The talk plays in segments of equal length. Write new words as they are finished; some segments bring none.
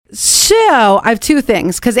I have two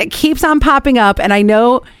things because it keeps on popping up, and I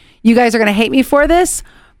know you guys are going to hate me for this,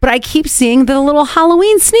 but I keep seeing the little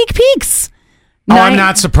Halloween sneak peeks. I'm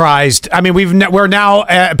not surprised. I mean, we're now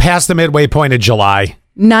past the midway point of July.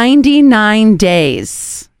 99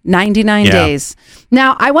 days. 99 days.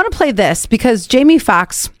 Now, I want to play this because Jamie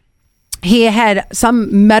Foxx, he had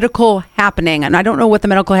some medical happening, and I don't know what the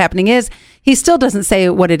medical happening is. He still doesn't say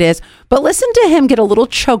what it is, but listen to him get a little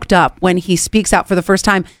choked up when he speaks out for the first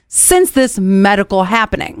time since this medical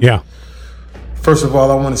happening. Yeah. First of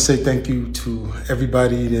all, I want to say thank you to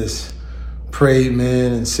everybody that's prayed,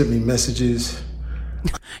 man, and sent me messages.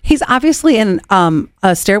 He's obviously in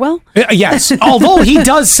a stairwell. Yes, although he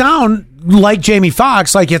does sound like Jamie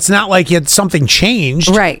Foxx, like it's not like it's something changed.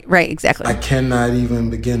 Right, exactly. I cannot even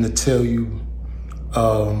begin to tell you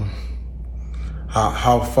how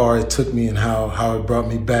far it took me and how it brought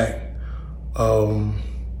me back. I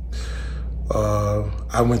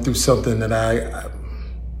went through something that I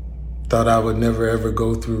thought I would never ever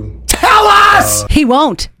go through. Tell us! He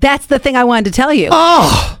won't. That's the thing I wanted to tell you.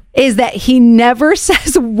 Oh! Is that he never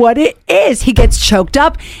says what it is. He gets choked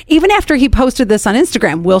up. Even after he posted this on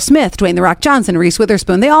Instagram, Will Smith, Dwayne "The Rock" Johnson, Reese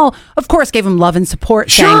Witherspoon, they all, of course, gave him love and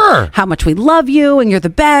support, saying how much we love you and you're the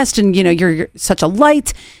best and, you know, you're such a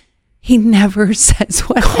light. He never says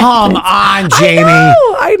what Come on, Jamie.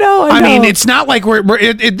 I know. I mean, it's not like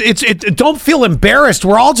don't feel embarrassed.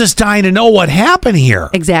 We're all just dying to know what happened here.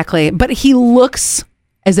 Exactly. But he looks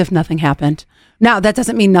as if nothing happened. Now, that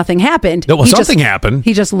doesn't mean nothing happened. Well, something happened.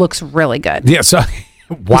 He just looks really good. Yes.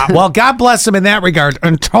 Wow. Well, God bless him in that regard.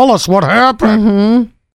 And tell us what happened. Mm-hmm.